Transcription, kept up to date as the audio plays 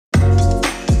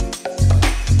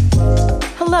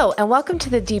Hello, and welcome to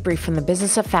the Debrief from the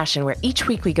Business of Fashion, where each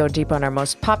week we go deep on our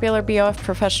most popular BoF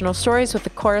professional stories with the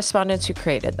correspondents who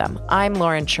created them. I'm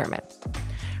Lauren Sherman.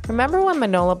 Remember when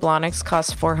Manolo Blahniks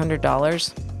cost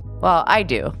 $400? Well, I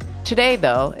do. Today,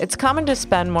 though, it's common to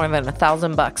spend more than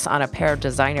 $1,000 on a pair of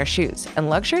designer shoes, and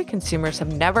luxury consumers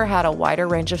have never had a wider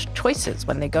range of choices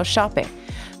when they go shopping,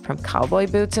 from cowboy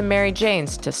boots and Mary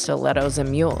Janes to stilettos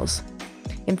and mules.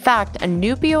 In fact, a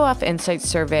new BoF Insights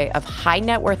survey of high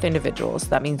net worth individuals,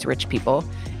 that means rich people,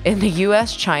 in the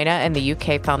US, China, and the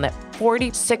UK found that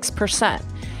 46%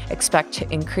 expect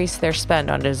to increase their spend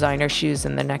on designer shoes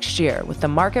in the next year, with the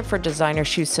market for designer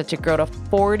shoes set to grow to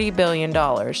 $40 billion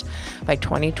by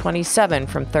 2027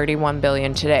 from $31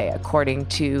 billion today, according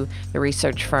to the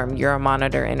research firm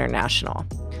Euromonitor International.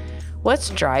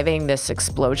 What's driving this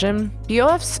explosion?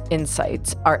 BoF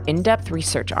Insights, our in-depth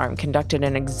research arm, conducted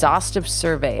an exhaustive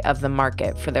survey of the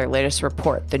market for their latest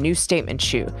report, The New Statement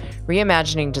Shoe,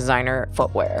 Reimagining Designer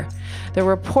Footwear. The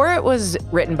report was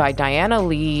written by Diana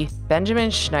Lee, Benjamin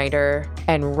Schneider,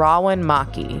 and Rawan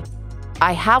Maki.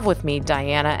 I have with me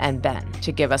Diana and Ben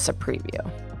to give us a preview.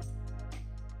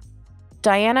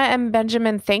 Diana and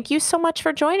Benjamin, thank you so much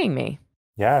for joining me.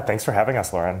 Yeah, thanks for having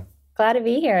us, Lauren. Glad to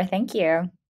be here. Thank you.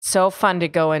 So fun to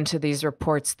go into these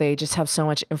reports. They just have so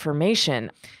much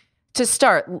information. To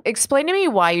start, explain to me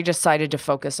why you decided to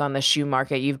focus on the shoe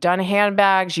market. You've done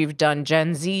handbags, you've done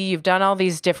Gen Z, you've done all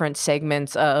these different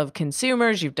segments of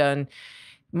consumers, you've done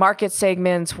market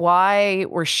segments. Why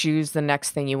were shoes the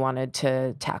next thing you wanted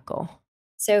to tackle?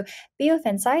 So BoF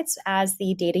Insights, as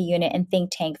the data unit and think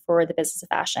tank for the business of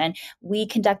fashion, we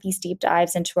conduct these deep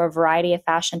dives into a variety of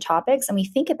fashion topics, and we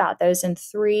think about those in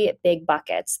three big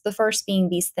buckets. The first being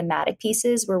these thematic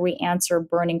pieces where we answer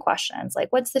burning questions like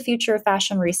what's the future of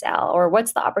fashion resale or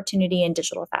what's the opportunity in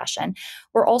digital fashion.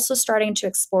 We're also starting to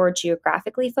explore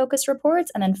geographically focused reports,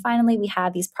 and then finally we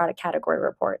have these product category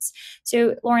reports.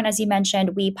 So Lauren, as you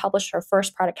mentioned, we published our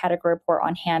first product category report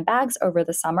on handbags over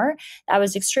the summer. That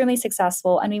was extremely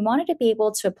successful, and we wanted to be able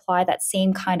to apply that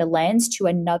same kind of lens to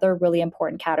another really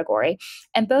important category.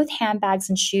 And both handbags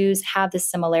and shoes have this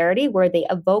similarity where they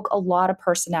evoke a lot of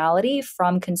personality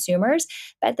from consumers,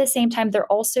 but at the same time,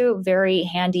 they're also very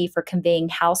handy for conveying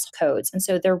house codes. And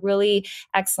so they're really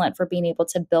excellent for being able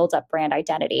to build up brand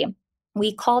identity.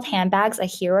 We called handbags a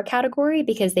hero category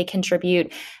because they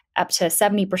contribute up to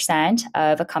 70%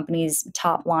 of a company's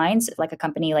top lines, like a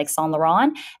company like Saint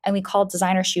Laurent. And we call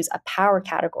designer shoes a power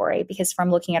category because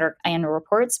from looking at our annual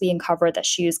reports, we uncovered that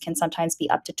shoes can sometimes be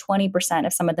up to 20%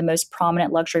 of some of the most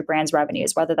prominent luxury brands'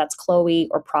 revenues, whether that's Chloe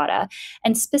or Prada.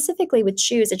 And specifically with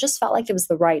shoes, it just felt like it was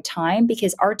the right time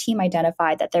because our team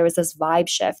identified that there was this vibe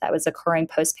shift that was occurring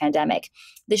post-pandemic.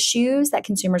 The shoes that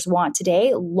consumers want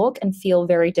today look and feel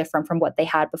very different from what they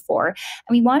had before. And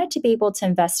we wanted to be able to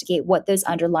investigate what those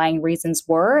underlying reasons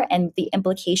were and the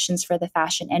implications for the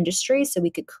fashion industry so we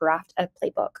could craft a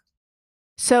playbook.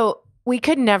 So we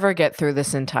could never get through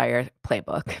this entire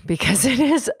playbook because it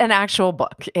is an actual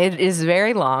book. It is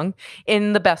very long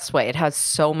in the best way. It has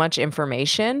so much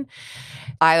information.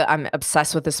 I'm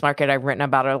obsessed with this market. I've written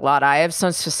about it a lot. I have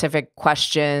some specific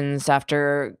questions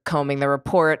after combing the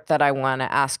report that I want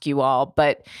to ask you all.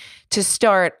 But to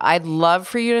start, I'd love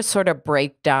for you to sort of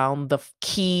break down the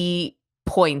key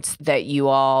points that you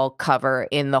all cover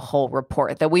in the whole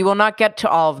report. That we will not get to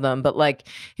all of them, but like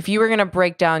if you were going to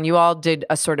break down, you all did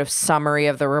a sort of summary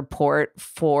of the report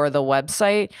for the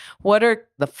website. What are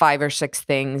the 5 or 6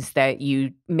 things that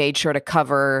you made sure to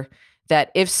cover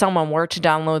that if someone were to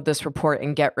download this report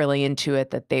and get really into it,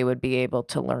 that they would be able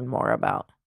to learn more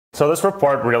about? So this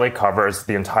report really covers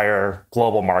the entire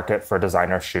global market for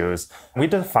designer shoes. We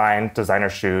define designer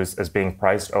shoes as being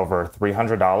priced over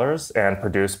 $300 and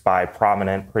produced by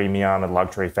prominent premium and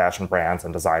luxury fashion brands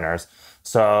and designers.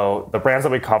 So the brands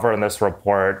that we cover in this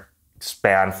report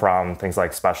span from things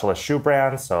like specialist shoe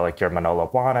brands, so like your Manolo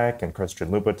Blahnik and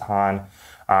Christian Louboutin.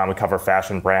 We cover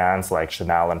fashion brands like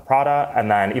Chanel and Prada,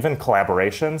 and then even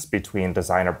collaborations between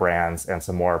designer brands and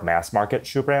some more mass market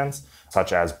shoe brands,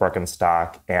 such as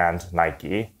Birkenstock and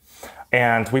Nike.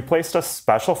 And we placed a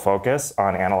special focus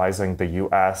on analyzing the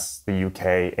US, the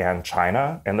UK, and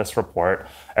China in this report,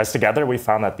 as together we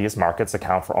found that these markets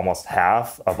account for almost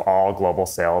half of all global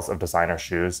sales of designer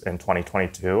shoes in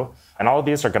 2022. And all of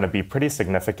these are going to be pretty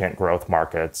significant growth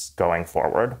markets going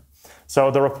forward. So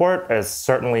the report is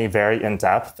certainly very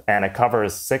in-depth, and it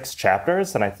covers 6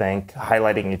 chapters. And I think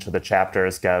highlighting each of the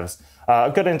chapters gives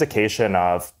a good indication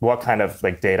of what kind of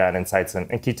data and insights and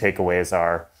key takeaways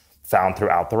are found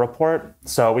throughout the report.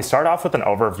 So we start off with an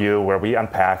overview where we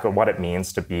unpack what it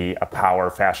means to be a power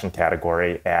fashion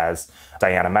category. As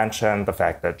Diana mentioned, the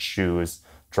fact that shoes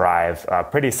drive a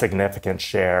pretty significant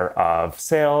share of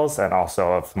sales and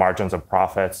also of margins of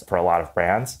profits for a lot of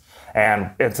brands.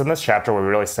 And it's in this chapter where we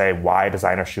really say why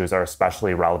designer shoes are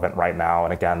especially relevant right now.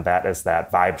 And again, that is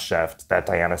that vibe shift that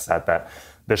Diana said, that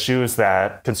the shoes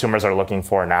that consumers are looking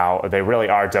for now, they really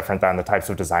are different than the types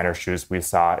of designer shoes we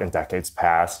saw in decades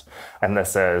past. And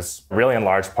this is really in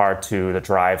large part to the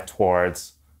drive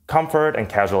towards comfort and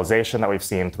casualization that we've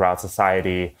seen throughout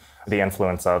society, the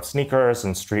influence of sneakers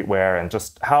and streetwear, and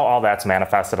just how all that's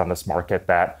manifested on this market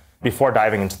that before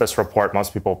diving into this report,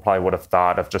 most people probably would have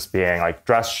thought of just being like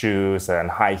dress shoes and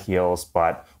high heels,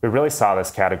 but we really saw this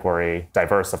category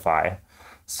diversify.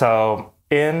 So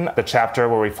in the chapter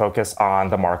where we focus on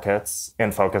the markets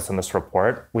in focus in this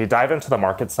report, we dive into the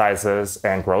market sizes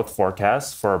and growth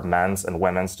forecasts for men's and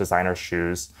women's designer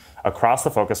shoes across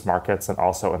the focus markets and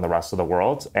also in the rest of the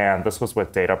world. And this was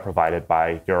with data provided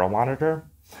by Euromonitor.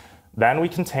 Then we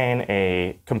contain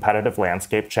a competitive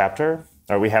landscape chapter,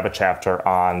 or we have a chapter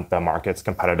on the market's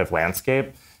competitive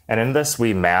landscape. And in this,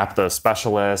 we map the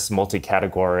specialists,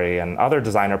 multi-category, and other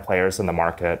designer players in the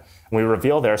market. And we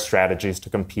reveal their strategies to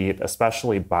compete,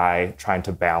 especially by trying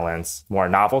to balance more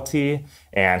novelty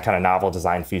and kind of novel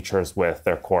design features with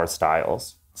their core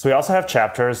styles. So we also have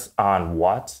chapters on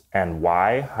what and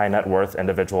why high net worth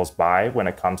individuals buy when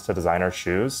it comes to designer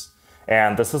shoes.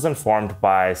 And this is informed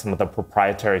by some of the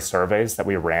proprietary surveys that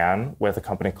we ran with a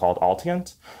company called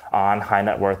Altient on high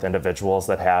net worth individuals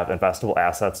that have investable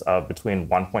assets of between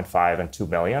 1.5 and 2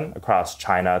 million across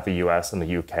China, the US, and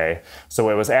the UK. So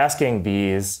it was asking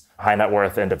these high net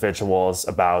worth individuals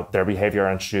about their behavior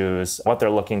in shoes, what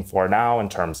they're looking for now in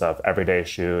terms of everyday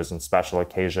shoes and special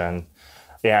occasion.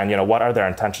 And what are their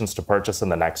intentions to purchase in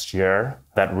the next year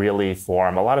that really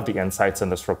form a lot of the insights in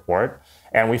this report.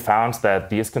 And we found that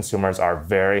these consumers are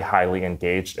very highly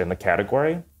engaged in the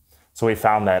category. So we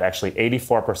found that actually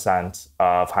 84%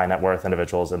 of high net worth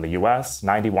individuals in the US,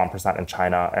 91% in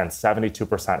China, and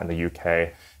 72% in the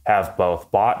UK have both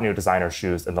bought new designer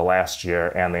shoes in the last year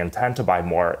and they intend to buy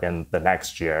more in the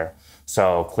next year.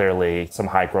 So clearly some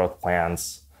high growth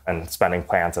plans and spending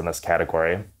plans in this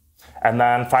category. And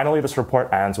then finally, this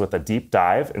report ends with a deep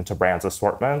dive into brands'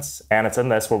 assortments. And it's in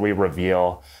this where we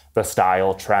reveal the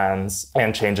style trends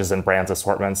and changes in brands'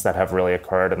 assortments that have really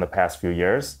occurred in the past few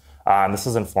years. And this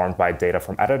is informed by data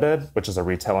from Edited, which is a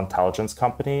retail intelligence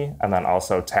company, and then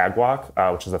also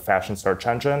Tagwalk, which is a fashion search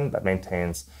engine that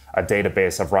maintains a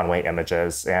database of runway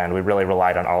images. And we really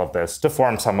relied on all of this to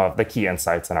form some of the key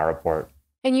insights in our report.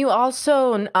 And you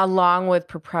also, along with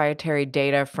proprietary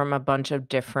data from a bunch of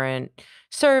different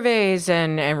surveys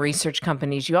and research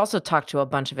companies, you also talked to a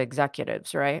bunch of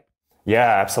executives, right?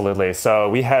 Yeah, absolutely. So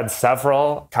we had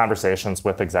several conversations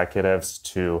with executives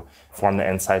to form the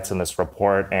insights in this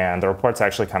report, and the report's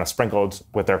actually kind of sprinkled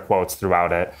with their quotes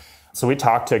throughout it. So we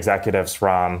talked to executives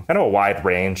from kind of a wide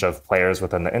range of players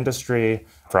within the industry,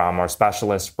 from more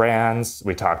specialist brands.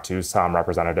 We talked to some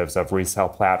representatives of resale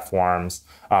platforms,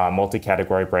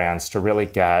 multi-category brands, to really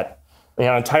get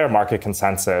entire market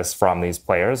consensus from these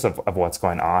players of what's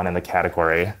going on in the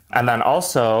category. And then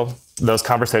also, those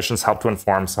conversations help to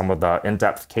inform some of the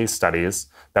in-depth case studies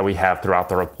that we have throughout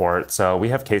the report. So we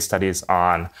have case studies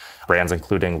on brands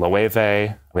including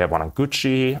Loewe, we have one on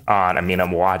Gucci, on Amina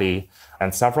Muaddi,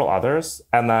 and several others.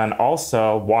 And then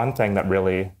also, one thing that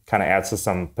really kind of adds to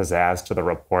some pizzazz to the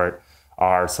report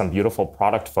are some beautiful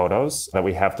product photos that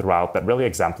we have throughout that really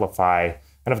exemplify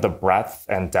kind of the breadth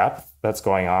and depth that's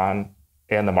going on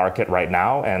in the market right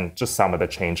now, and just some of the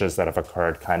changes that have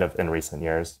occurred kind of in recent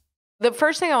years. The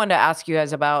first thing I wanted to ask you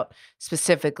guys about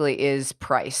specifically is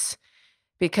price,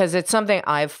 because it's something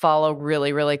I've followed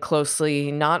really, really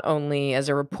closely, not only as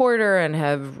a reporter and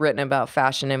have written about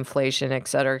fashion inflation, et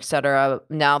cetera, et cetera.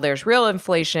 Now there's real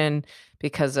inflation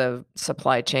because of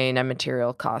supply chain and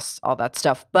material costs, all that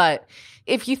stuff. But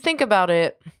if you think about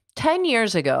it, 10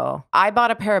 years ago, I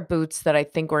bought a pair of boots that I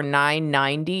think were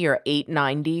 $990 or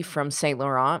 $890 from Saint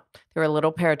Laurent. They were a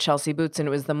little pair of Chelsea boots, and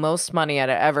it was the most money I'd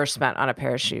ever spent on a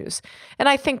pair of shoes. And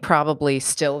I think probably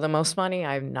still the most money.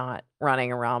 I'm not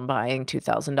running around buying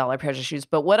 $2,000 pairs of shoes.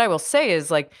 But what I will say is,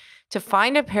 like, to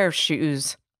find a pair of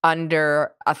shoes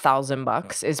under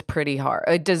 $1,000 is pretty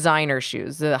hard. Designer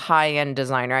shoes, the high-end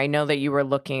designer. I know that you were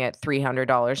looking at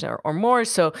 $300 or more.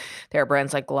 So there are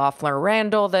brands like Loeffler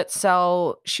Randall that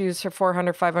sell shoes for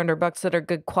 $400, $500 that are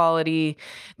good quality.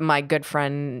 My good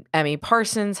friend Emmy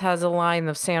Parsons has a line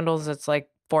of sandals that's like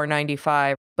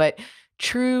 $495. But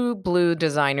true blue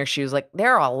designer shoes, like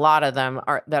there are a lot of them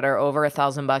that are over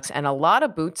 $1,000, and a lot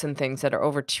of boots and things that are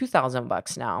over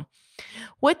 $2,000 now.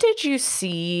 What did you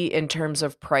see in terms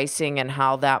of pricing and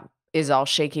how that is all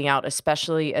shaking out,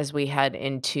 especially as we head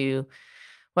into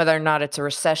whether or not it's a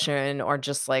recession or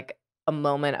just like a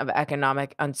moment of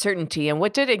economic uncertainty. And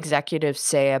what did executives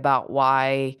say about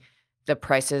why the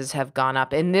prices have gone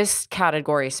up in this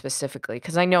category specifically?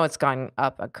 Because I know it's gone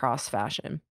up across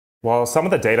fashion. Well, some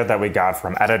of the data that we got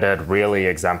from Edited really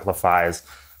exemplifies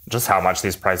just how much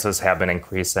these prices have been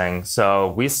increasing.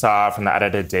 So we saw from the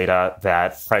Edited data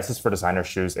that prices for designer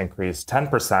shoes increased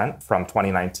 10% from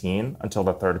 2019 until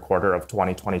the third quarter of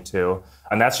 2022.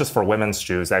 And that's just for women's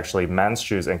shoes. Actually, men's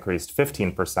shoes increased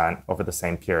 15% over the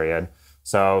same period.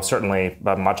 So certainly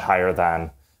much higher than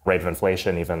rate of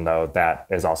inflation, even though that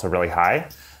is also really high.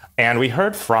 And we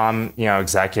heard from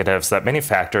executives that many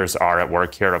factors are at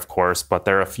work here, of course, but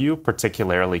there are a few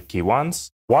particularly key ones.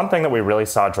 One thing that we really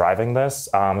saw driving this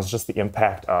was just the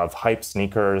impact of hype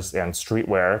sneakers and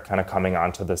streetwear kind of coming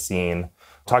onto the scene.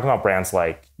 Talking about brands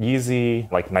like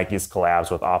Yeezy, like Nike's collabs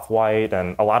with Off-White,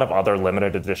 and a lot of other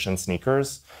limited edition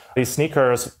sneakers. These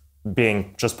sneakers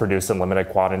being just produced in limited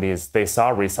quantities, they saw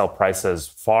resale prices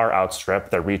far outstrip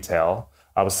their retail,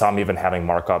 with some even having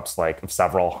markups like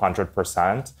several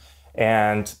 100%.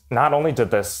 And not only did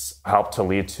this help to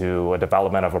lead to a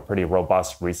development of a pretty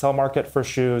robust resale market for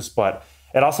shoes, but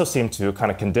it also seemed to kind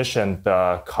of condition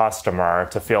the customer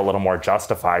to feel a little more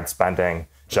justified spending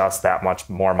just that much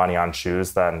more money on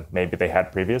shoes than maybe they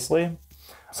had previously.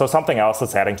 So something else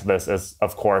that's adding to this is,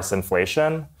 of course,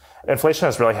 inflation. Inflation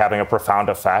is really having a profound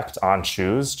effect on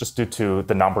shoes just due to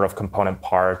the number of component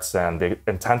parts and the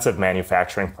intensive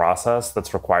manufacturing process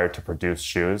that's required to produce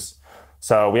shoes.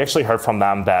 So we actually heard from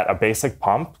them that a basic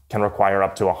pump can require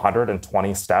up to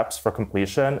 120 steps for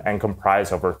completion and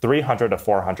comprise over 300 to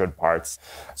 400 parts.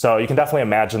 So you can definitely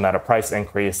imagine that a price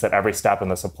increase at every step in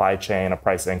the supply chain, a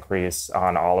price increase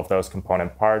on all of those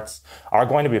component parts are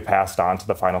going to be passed on to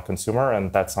the final consumer.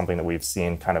 And that's something that we've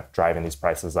seen kind of driving these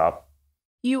prices up.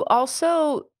 You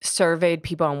also surveyed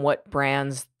people on what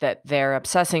brands that they're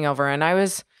obsessing over. And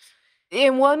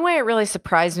in one way, it really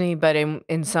surprised me, but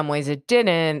in some ways it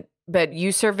didn't. But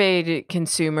you surveyed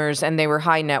consumers and they were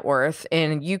high net worth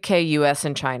in UK, US,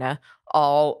 and China,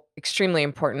 all extremely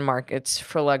important markets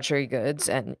for luxury goods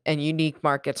and unique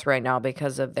markets right now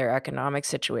because of their economic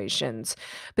situations.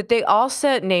 But they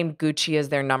also named Gucci as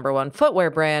their number one footwear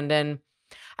brand. And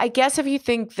I guess if you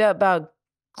think about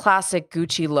classic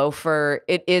Gucci loafer,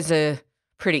 it is a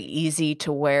pretty easy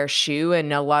to wear shoe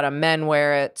and a lot of men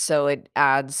wear it, so it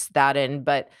adds that in.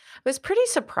 But I was pretty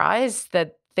surprised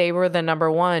that they were the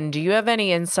number one. Do you have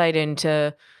any insight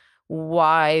into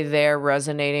why they're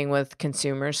resonating with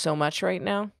consumers so much right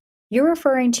now? You're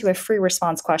referring to a free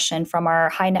response question from our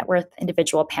high net worth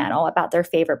individual panel about their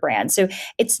favorite brand. So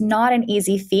it's not an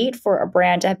easy feat for a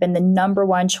brand to have been the number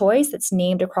one choice that's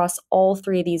named across all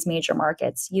three of these major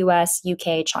markets, US,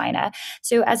 UK, China.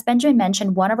 So as Benjamin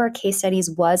mentioned, one of our case studies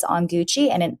was on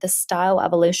Gucci and in the style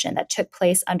evolution that took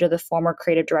place under the former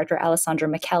creative director, Alessandro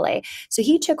Michele. So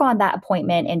he took on that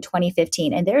appointment in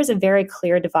 2015. And there is a very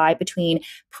clear divide between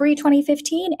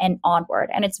pre-2015 and onward.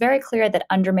 And it's very clear that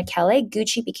under Michele,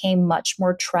 Gucci became much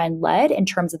more trend-led in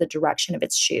terms of the direction of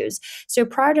its shoes. So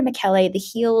prior to Michele, the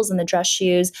heels and the dress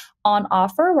shoes on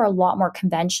offer were a lot more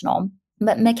conventional.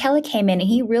 But Michele came in and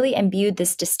he really imbued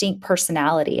this distinct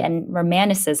personality and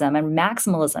romanticism and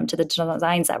maximalism to the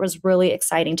designs that was really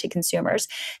exciting to consumers.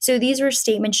 So these were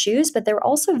statement shoes, but they were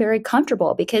also very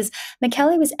comfortable because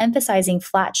Michele was emphasizing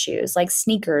flat shoes like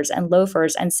sneakers and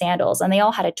loafers and sandals, and they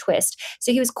all had a twist.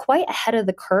 So he was quite ahead of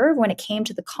the curve when it came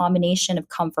to the combination of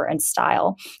comfort and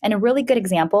style. And a really good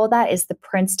example of that is the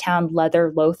Princetown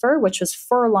leather loafer, which was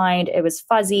fur-lined, it was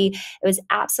fuzzy, it was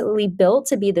absolutely built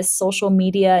to be this social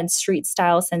media and street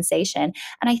style sensation.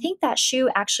 And I think that shoe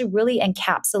actually really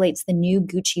encapsulates the new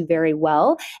Gucci very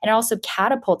well. And it also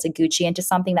catapulted Gucci into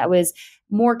something that was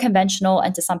more conventional,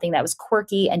 into something that was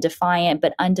quirky and defiant,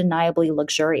 but undeniably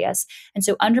luxurious. And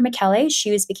so under Michele,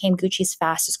 shoes became Gucci's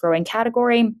fastest growing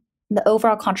category. The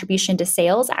overall contribution to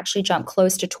sales actually jumped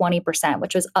close to 20%,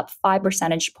 which was up 5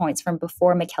 percentage points from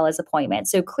before Michele's appointment.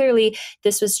 So clearly,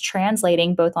 this was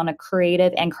translating both on a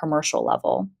creative and commercial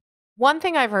level. One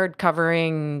thing I've heard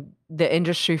covering the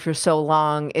industry for so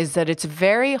long is that it's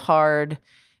very hard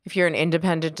if you're an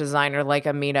independent designer like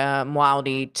Amina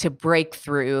Mouawdi to break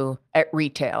through at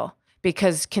retail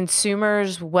because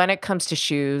consumers, when it comes to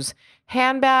shoes,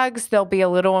 handbags, they'll be a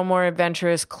little more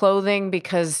adventurous, clothing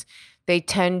because they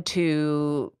tend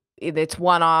to, it's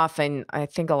one-off, and I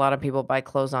think a lot of people buy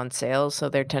clothes on sale, so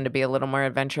they tend to be a little more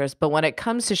adventurous. But when it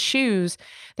comes to shoes,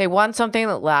 they want something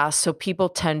that lasts, so people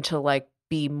tend to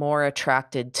be more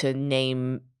attracted to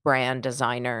name brand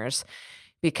designers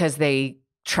because they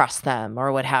trust them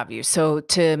or what have you. So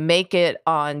to make it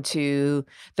onto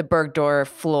the Bergdorf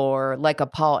floor, like a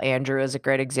Paul Andrew is a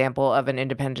great example of an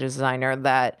independent designer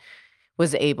that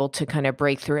was able to kind of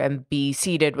break through and be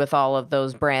seated with all of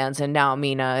those brands. And now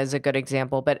Mina is a good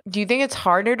example. But do you think it's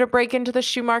harder to break into the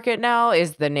shoe market now?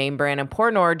 Is the name brand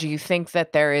important? Or do you think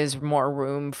that there is more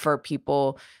room for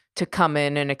people to come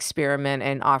in and experiment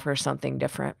and offer something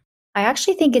different? I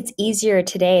actually think it's easier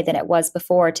today than it was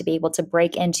before to be able to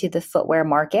break into the footwear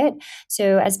market.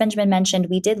 So, as Benjamin mentioned,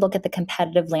 we did look at the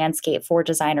competitive landscape for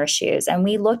designer shoes, and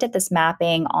we looked at this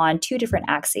mapping on two different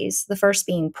axes. The first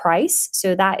being price.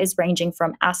 So, that is ranging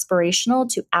from aspirational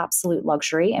to absolute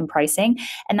luxury in pricing.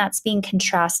 And that's being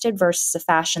contrasted versus a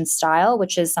fashion style,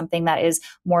 which is something that is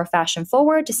more fashion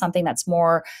forward to something that's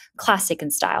more classic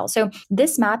in style. So,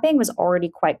 this mapping was already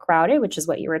quite crowded, which is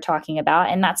what you were talking about.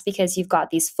 And that's because you've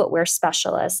got these footwear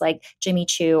specialists like Jimmy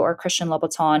Choo or Christian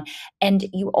Louboutin. And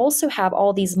you also have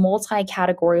all these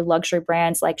multi-category luxury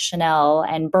brands like Chanel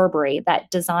and Burberry that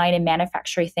design and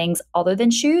manufacture things other than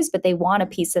shoes, but they want a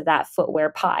piece of that footwear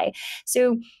pie.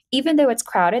 So even though it's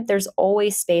crowded, there's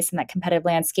always space in that competitive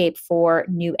landscape for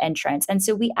new entrants. And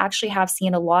so we actually have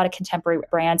seen a lot of contemporary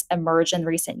brands emerge in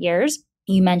recent years.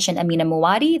 You mentioned Amina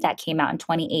Muaddi, that came out in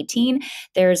 2018.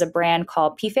 There's a brand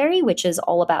called P-Fairy, which is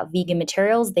all about vegan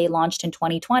materials. They launched in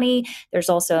 2020. There's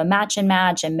also a Match and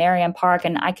Match and Marianne Park,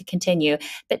 and I could continue.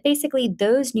 But basically,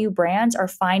 those new brands are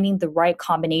finding the right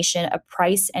combination of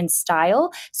price and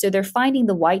style. So they're finding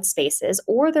the white spaces,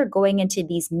 or they're going into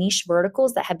these niche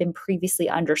verticals that have been previously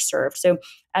underserved. So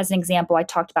as an example, I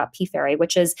talked about P-Fairy,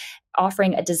 which is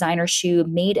offering a designer shoe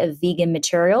made of vegan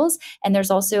materials. And there's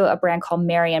also a brand called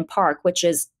Marianne Park, which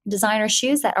is designer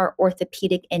shoes that are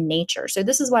orthopedic in nature. So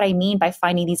this is what I mean by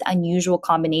finding these unusual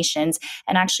combinations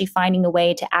and actually finding a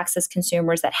way to access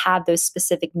consumers that have those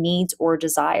specific needs or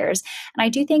desires. And I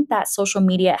do think that social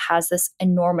media has this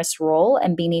enormous role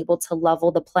in being able to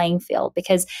level the playing field,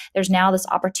 because there's now this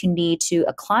opportunity to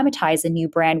acclimatize a new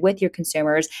brand with your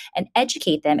consumers and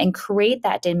educate them and create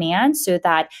that demand so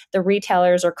that the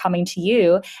retailers are coming to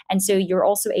you. And so you're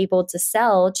also able to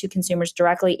sell to consumers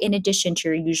directly in addition to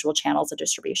your usual channels of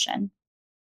distribution.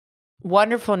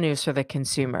 Wonderful news for the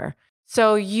consumer.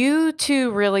 So you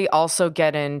two really also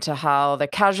get into how the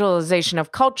casualization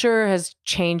of culture has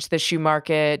changed the shoe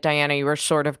market. Diana, you were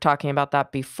sort of talking about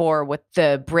that before with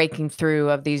the breaking through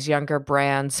of these younger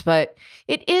brands, but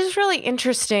it is really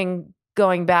interesting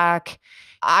going back.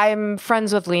 I'm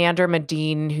friends with Leandra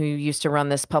Medine, who used to run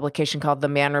this publication called The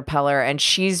Man Repeller, and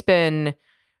she's been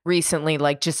recently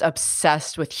like just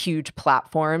obsessed with huge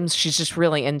platforms. She's just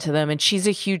really into them, and she's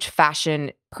a huge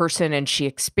fashion person, and she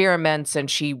experiments and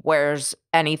she wears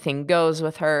anything goes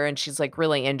with her, and she's like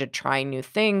really into trying new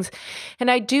things. And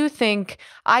I do think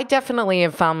I definitely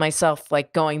have found myself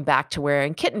like going back to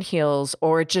wearing kitten heels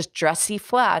or just dressy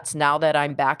flats now that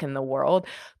I'm back in the world.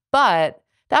 But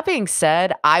that being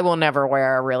said, I will never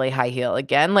wear a really high heel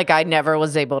again. Like I never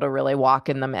was able to really walk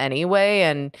in them anyway.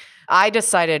 And I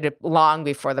decided long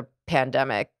before the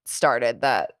pandemic started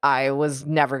that I was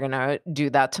never going to do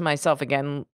that to myself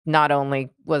again. Not only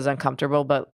was uncomfortable,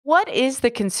 but what is the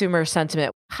consumer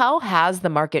sentiment? How has the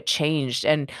market changed,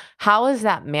 and how is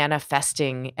that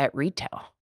manifesting at retail?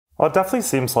 Well, it definitely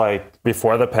seems like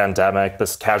before the pandemic,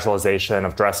 this casualization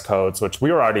of dress codes, which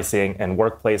we were already seeing in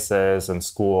workplaces and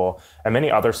school and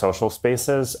many other social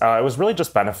spaces, it was really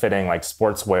just benefiting like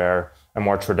sportswear and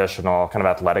more traditional kind of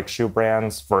athletic shoe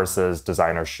brands versus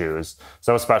designer shoes.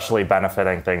 So especially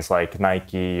benefiting things like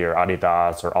Nike or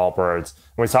Adidas or Allbirds.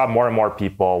 And we saw more and more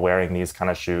people wearing these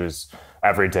kind of shoes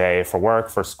every day for work,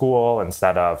 for school,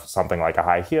 instead of something like a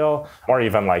high heel or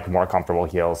even like more comfortable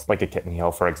heels, like a kitten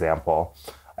heel, for example.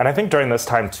 And I think during this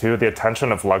time, too, the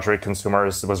attention of luxury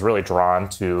consumers was really drawn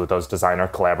to those designer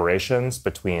collaborations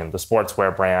between the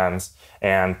sportswear brands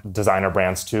and designer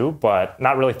brands, too, but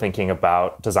not really thinking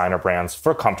about designer brands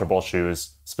for comfortable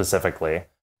shoes specifically.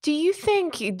 Do you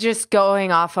think, just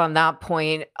going off on that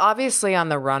point, obviously on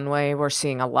the runway, we're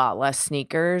seeing a lot less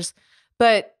sneakers,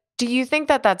 but do you think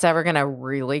that that's ever going to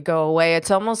really go away? It's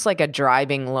almost like a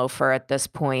driving loafer at this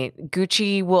point.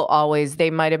 Gucci will always, they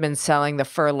might have been selling the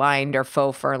fur-lined or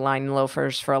faux fur-lined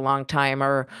loafers for a long time,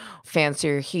 or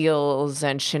fancier heels,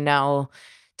 and Chanel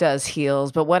does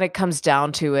heels. But when it comes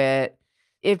down to it,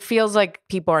 it feels like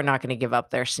people are not going to give up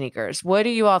their sneakers. What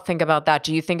do you all think about that?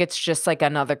 Do you think it's just like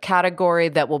another category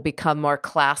that will become more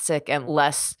classic and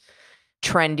less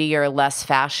trendy or less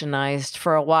fashionized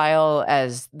for a while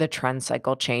as the trend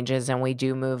cycle changes and we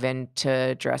do move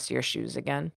into dressier shoes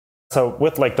again? So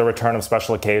with like the return of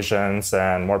special occasions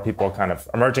and more people kind of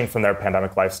emerging from their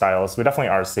pandemic lifestyles, we definitely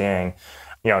are seeing,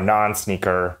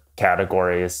 non-sneaker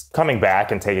categories coming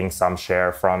back and taking some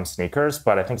share from sneakers.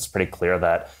 But I think it's pretty clear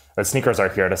that sneakers are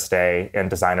here to stay in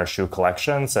designer shoe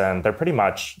collections, and they're pretty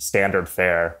much standard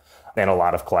fare in a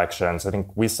lot of collections. I think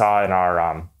we saw in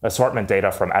our assortment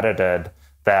data from Edited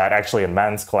that actually in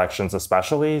men's collections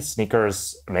especially,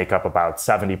 sneakers make up about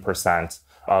 70%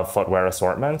 of footwear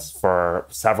assortments for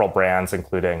several brands,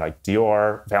 including like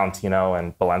Dior, Valentino,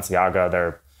 and Balenciaga.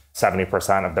 They're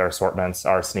 70% of their assortments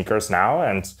are sneakers now.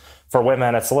 And for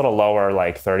women, it's a little lower,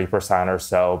 like 30% or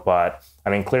so. But I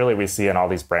mean, clearly we see in all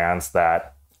these brands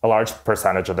that a large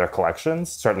percentage of their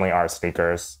collections certainly are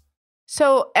sneakers.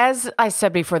 So as I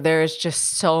said before, there is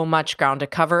just so much ground to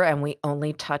cover, and we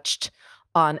only touched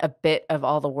on a bit of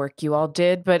all the work you all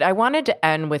did. But I wanted to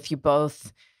end with you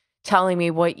both telling me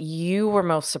what you were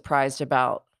most surprised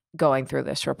about going through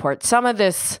this report. Some of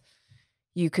this,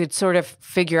 you could sort of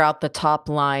figure out the top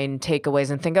line takeaways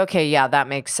and think, okay, yeah, that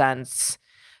makes sense.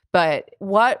 But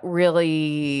what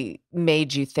really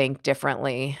made you think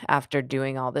differently after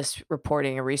doing all this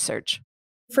reporting and research?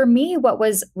 For me, what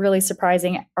was really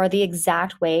surprising are the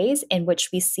exact ways in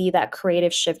which we see that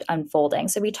creative shift unfolding.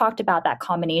 So we talked about that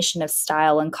combination of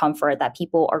style and comfort that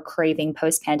people are craving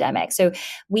post-pandemic. So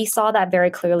we saw that very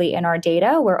clearly in our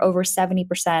data, where over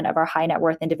 70% of our high net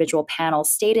worth individual panel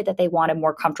stated that they wanted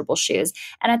more comfortable shoes.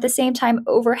 And at the same time,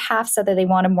 over half said that they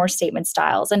wanted more statement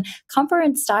styles. And comfort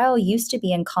and style used to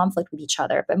be in conflict with each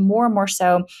other, but more and more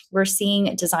so, we're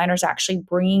seeing designers actually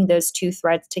bringing those two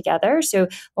threads together. So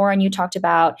Lauren, you talked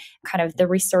about kind of the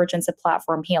resurgence of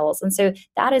platform heels. And so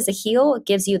that is a heel, it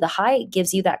gives you the height,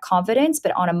 gives you that confidence,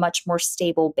 but on a much more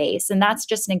stable base. And that's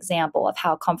just an example of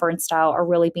how comfort and style are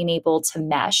really being able to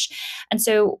mesh. And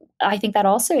so I think that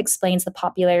also explains the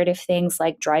popularity of things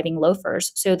like driving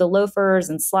loafers. So the loafers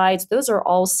and slides, those are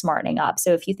all smartening up.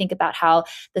 So if you think about how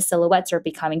the silhouettes are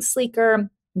becoming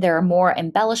sleeker, there are more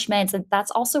embellishments. And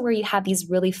that's also where you have these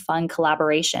really fun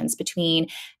collaborations between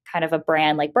kind of a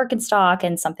brand like Birkenstock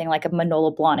and something like a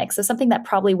Manolo Blahnik. So something that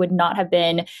probably would not have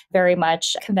been very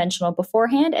much conventional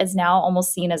beforehand is now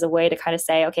almost seen as a way to kind of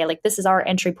say, okay, like this is our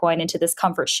entry point into this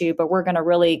comfort shoe, but we're going to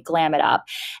really glam it up.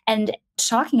 And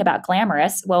talking about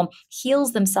glamorous, well,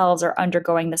 heels themselves are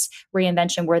undergoing this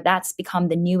reinvention where that's become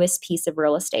the newest piece of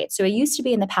real estate. So it used to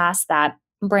be in the past that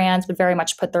brands would very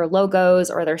much put their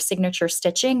logos or their signature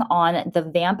stitching on the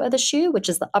vamp of the shoe, which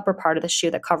is the upper part of the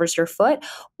shoe that covers your foot,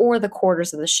 or the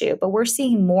quarters of the shoe. But we're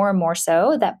seeing more and more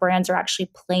so that brands are actually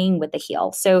playing with the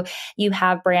heel. So you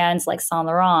have brands like Saint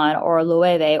Laurent or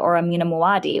Loewe or Amina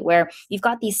Muaddi, where you've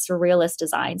got these surrealist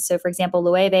designs. So for example,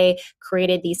 Loewe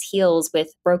created these heels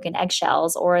with broken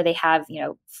eggshells, or they have,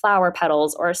 flower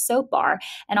petals or a soap bar.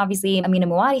 And obviously Amina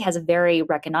Muaddi has a very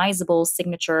recognizable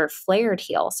signature flared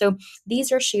heel. So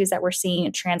these are shoes that we're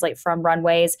seeing translate from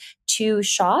runways to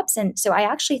shops. And so I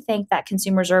actually think that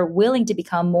consumers are willing to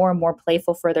become more and more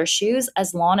playful for their shoes,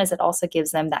 as long as it also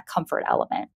gives them that comfort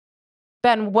element.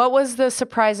 Ben, what was the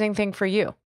surprising thing for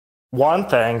you? One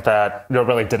thing that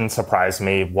really didn't surprise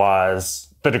me was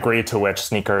the degree to which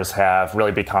sneakers have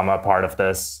really become a part of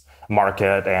this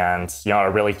market and are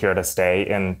really here to stay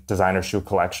in designer shoe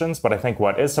collections. But I think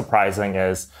what is surprising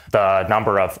is the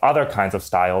number of other kinds of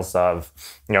styles of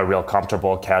real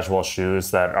comfortable casual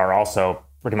shoes that are also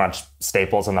pretty much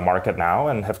staples in the market now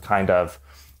and have kind of,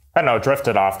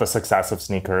 drifted off the success of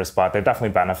sneakers, but they've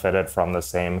definitely benefited from the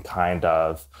same kind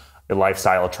of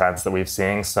lifestyle trends that we've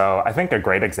seen. So I think a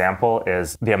great example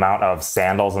is the amount of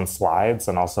sandals and slides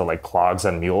and also like clogs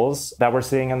and mules that we're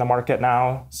seeing in the market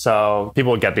now. So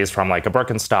people would get these from like a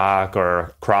Birkenstock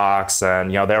or Crocs,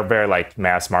 and they're very like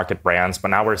mass market brands, but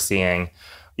now we're seeing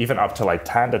even up to like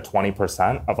 10 to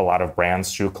 20% of a lot of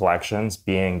brands' shoe collections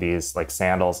being these like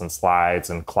sandals and slides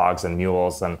and clogs and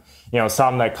mules. And,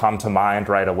 some that come to mind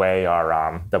right away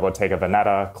are the Bottega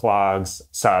Veneta clogs,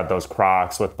 so those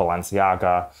Crocs with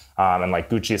Balenciaga, and like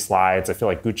Gucci slides. I feel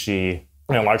like Gucci,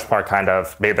 in large part, kind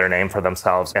of made their name for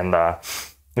themselves in the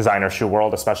designer shoe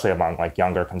world, especially among like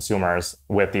younger consumers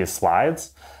with these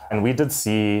slides. And we did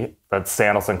see that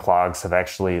sandals and clogs have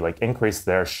actually like increased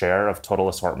their share of total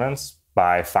assortments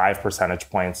by 5 percentage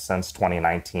points since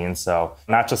 2019. So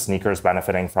not just sneakers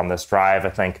benefiting from this drive. I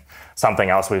think something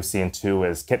else we've seen too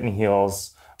is kitten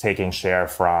heels taking share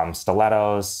from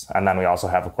stilettos. And then we also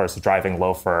have, of course, the driving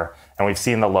loafer. And we've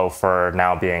seen the loafer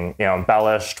now being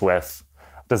embellished with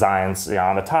designs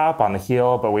on the top, on the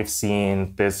heel, but we've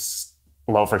seen this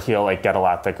loafer heel like get a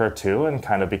lot thicker too and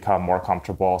kind of become more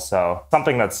comfortable. So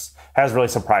something has really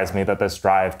surprised me, that this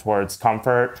drive towards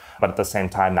comfort, but at the same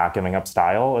time not giving up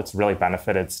style, it's really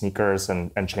benefited sneakers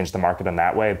and changed the market in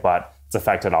that way. But it's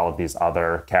affected all of these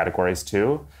other categories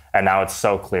too. And now it's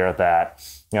so clear that,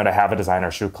 to have a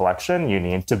designer shoe collection, you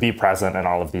need to be present in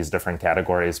all of these different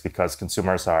categories because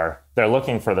consumers they're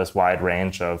looking for this wide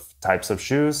range of types of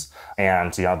shoes,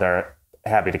 and, they're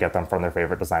happy to get them from their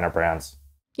favorite designer brands.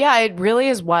 Yeah, it really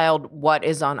is wild what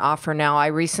is on offer now. I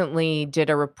recently did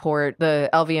a report. The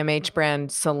LVMH brand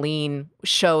Celine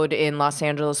showed in Los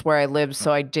Angeles where I live.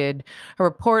 So I did a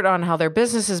report on how their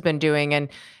business has been doing. And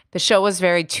the show was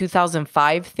very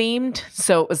 2005 themed.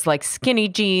 So it was like skinny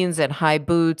jeans and high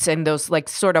boots and those like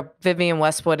sort of Vivienne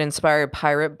Westwood inspired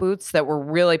pirate boots that were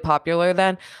really popular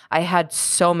then. I had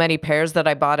so many pairs that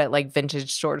I bought at like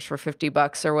vintage stores for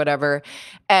 $50 or whatever.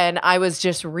 And I was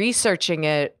just researching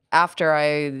it after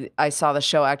I saw the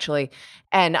show, actually.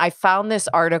 And I found this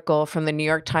article from the New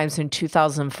York Times in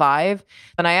 2005.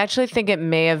 And I actually think it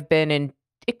may have been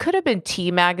it could have been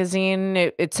T Magazine.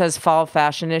 It says fall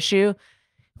fashion issue.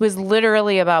 It was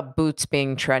literally about boots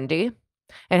being trendy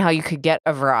and how you could get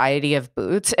a variety of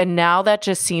boots. And now that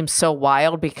just seems so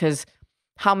wild because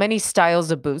how many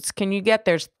styles of boots can you get?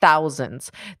 There's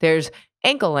thousands. There's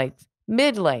ankle length,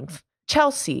 mid length,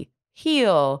 Chelsea,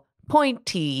 heel,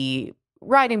 pointy,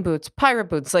 riding boots, pirate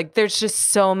boots. Like there's just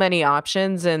so many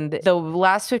options. And the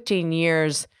last 15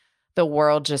 years, the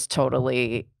world just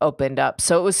totally opened up.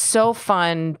 So it was so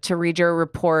fun to read your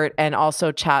report and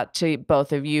also chat to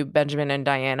both of you, Benjamin and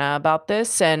Diana, about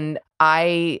this. And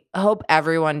I hope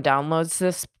everyone downloads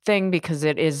this thing because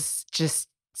it is just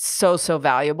so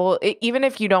valuable. Even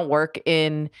if you don't work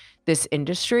in this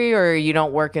industry or you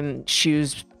don't work in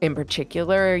shoes in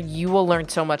particular, you will learn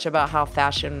so much about how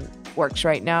fashion works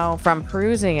right now from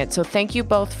perusing it. So thank you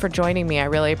both for joining me. I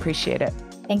really appreciate it.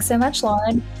 Thanks so much,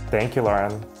 Lauren. Thank you,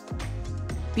 Lauren.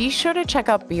 Be sure to check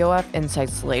out BoF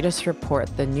Insights' latest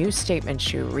report, The New Statement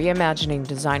Shoe, Reimagining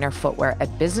Designer Footwear at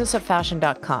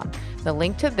businessoffashion.com. The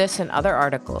link to this and other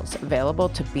articles available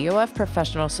to BoF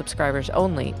professional subscribers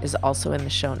only is also in the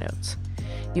show notes.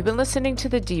 You've been listening to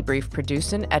The Debrief,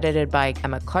 produced and edited by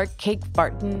Emma Clark, Kate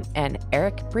Barton, and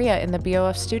Eric Bria in the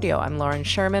BoF studio. I'm Lauren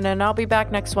Sherman, and I'll be back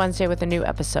next Wednesday with a new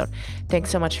episode. Thanks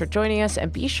so much for joining us,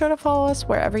 and be sure to follow us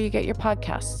wherever you get your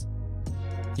podcasts.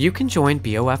 You can join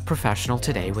BoF Professional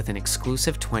today with an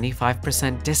exclusive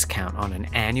 25% discount on an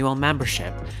annual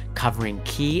membership covering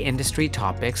key industry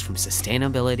topics from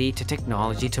sustainability to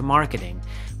technology to marketing,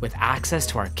 with access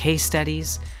to our case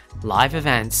studies, live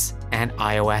events, and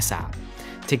iOS app.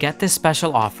 To get this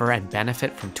special offer and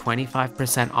benefit from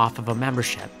 25% off of a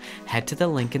membership, head to the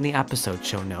link in the episode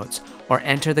show notes or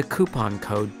enter the coupon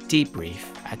code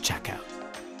DEBRIEF at checkout.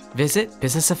 Visit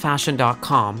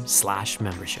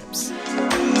businessoffashion.com/memberships.